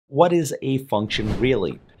What is a function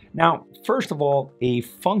really? Now, first of all, a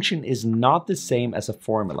function is not the same as a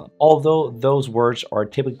formula, although those words are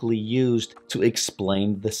typically used to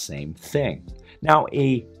explain the same thing. Now,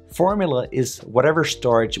 a formula is whatever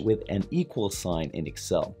starts with an equal sign in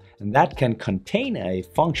Excel, and that can contain a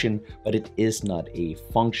function, but it is not a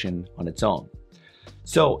function on its own.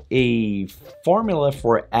 So a formula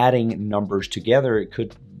for adding numbers together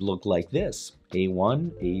could look like this: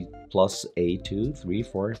 a1, a plus a2, 3,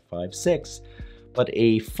 4, 5, 6. But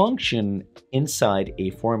a function inside a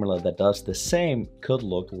formula that does the same could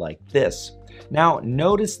look like this. Now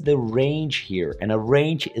notice the range here, and a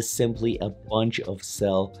range is simply a bunch of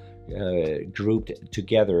cells grouped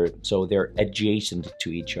together so they're adjacent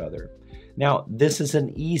to each other. Now this is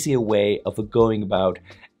an easier way of going about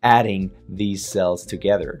adding these cells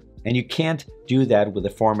together, and you can't do that with a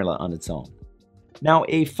formula on its own. Now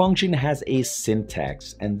a function has a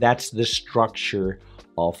syntax, and that's the structure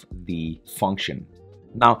of the function.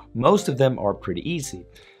 Now most of them are pretty easy.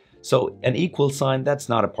 So an equal sign, that's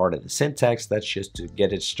not a part of the syntax, that's just to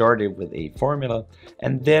get it started with a formula,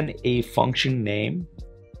 and then a function name,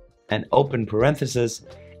 an open parenthesis,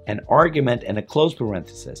 an argument, and a close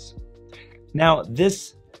parenthesis. Now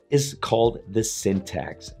this is called the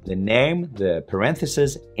syntax: the name, the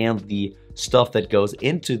parenthesis, and the stuff that goes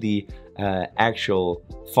into the actual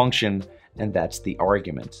function, and that's the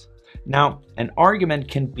argument. Now an argument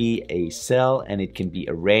can be a cell, and it can be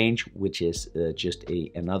a range, which is just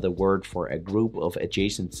another word for a group of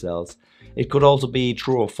adjacent cells. It could also be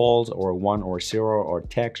true or false, or 1 or 0, or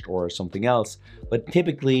text, or something else, but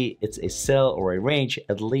typically it's a cell or a range,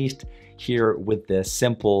 at least here with the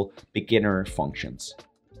simple beginner functions.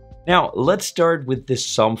 Now let's start with the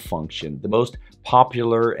sum function, the most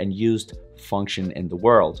popular and used function in the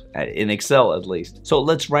world, in Excel at least. So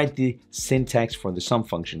let's write the syntax for the sum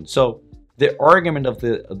function. So the argument of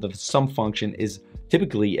the sum function is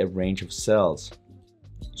typically a range of cells.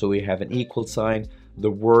 So we have an equal sign, the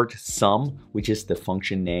word sum, which is the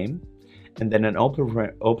function name, and then an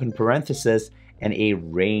open parenthesis and a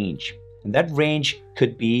range. And that range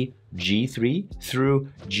could be G3 through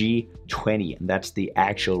G20, and that's the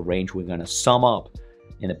actual range we're going to sum up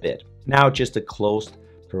in a bit. Now just a closed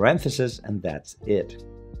parenthesis, and that's it.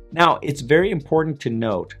 Now it's very important to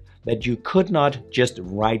note that you could not just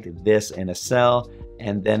write this in a cell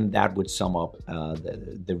and then that would sum up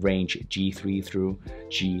the range G3 through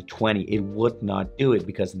G20. It would not do it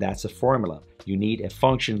because that's a formula. You need a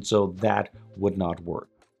function, so that would not work.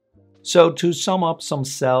 So to sum up some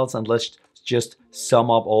cells, and let's just sum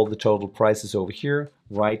up all the total prices over here,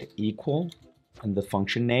 write equal and the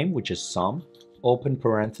function name, which is sum, open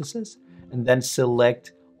parenthesis, and then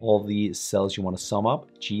select all the cells you want to sum up,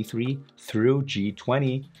 G3 through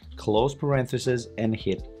G20, close parenthesis, and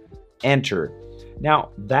hit enter. Now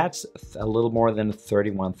that's a little more than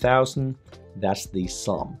 31,000. That's the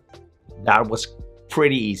sum. That was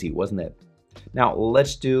pretty easy, wasn't it? Now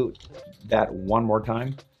let's do that one more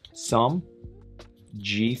time. Sum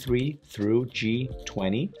G3 through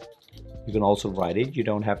G20. You can also write it, you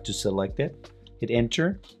don't have to select it. Hit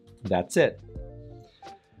enter. That's it.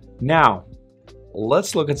 Now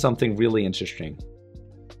let's look at something really interesting,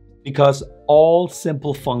 because all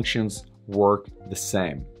simple functions work the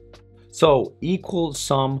same. So equal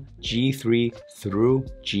sum G3 through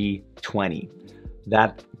G20.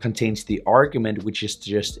 That contains the argument, which is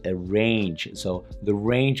just a range. So the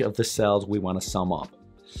range of the cells we want to sum up.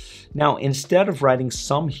 Now instead of writing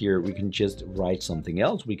sum here, we can just write something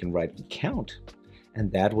else. We can write count,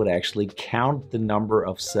 and that would actually count the number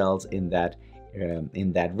of cells in that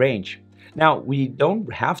range. Now we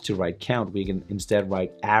don't have to write count, we can instead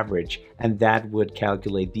write average, and that would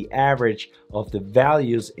calculate the average of the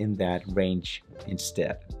values in that range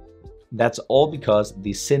instead. That's all because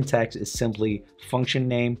the syntax is simply function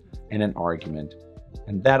name and an argument,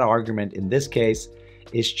 and that argument in this case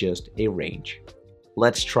is just a range.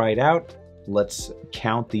 Let's try it out. Let's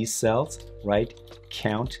count these cells, right?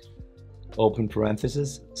 Count, open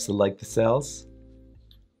parenthesis, select the cells,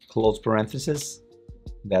 close parenthesis.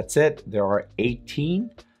 That's it. There are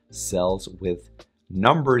 18 cells with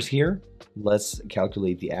numbers here. Let's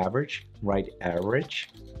calculate the average. Write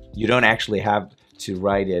average. You don't actually have to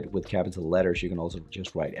write it with capital letters. You can also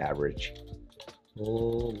just write average.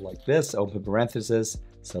 Like this, open parenthesis,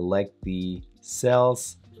 select the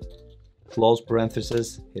cells, close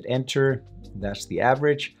parenthesis, hit enter. That's the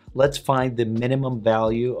average. Let's find the minimum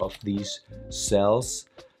value of these cells.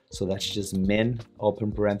 So that's just min,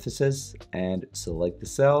 open parenthesis, and select the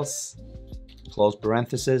cells, close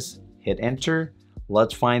parenthesis, hit enter.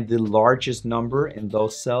 Let's find the largest number in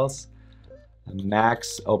those cells.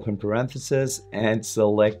 max, open parenthesis, and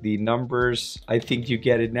select the numbers. I think you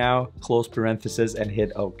get it now. Close parenthesis and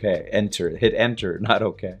hit OK. Enter. Hit enter, not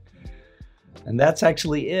OK. And that's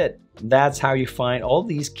actually it. That's how you find all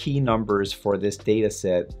these key numbers for this data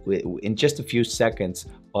set in just a few seconds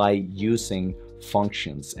by using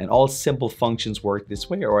functions. And all simple functions work this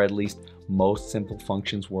way, or at least most simple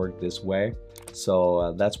functions work this way.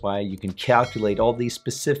 So that's why you can calculate all these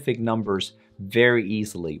specific numbers very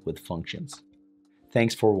easily with functions.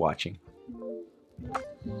 Thanks for watching.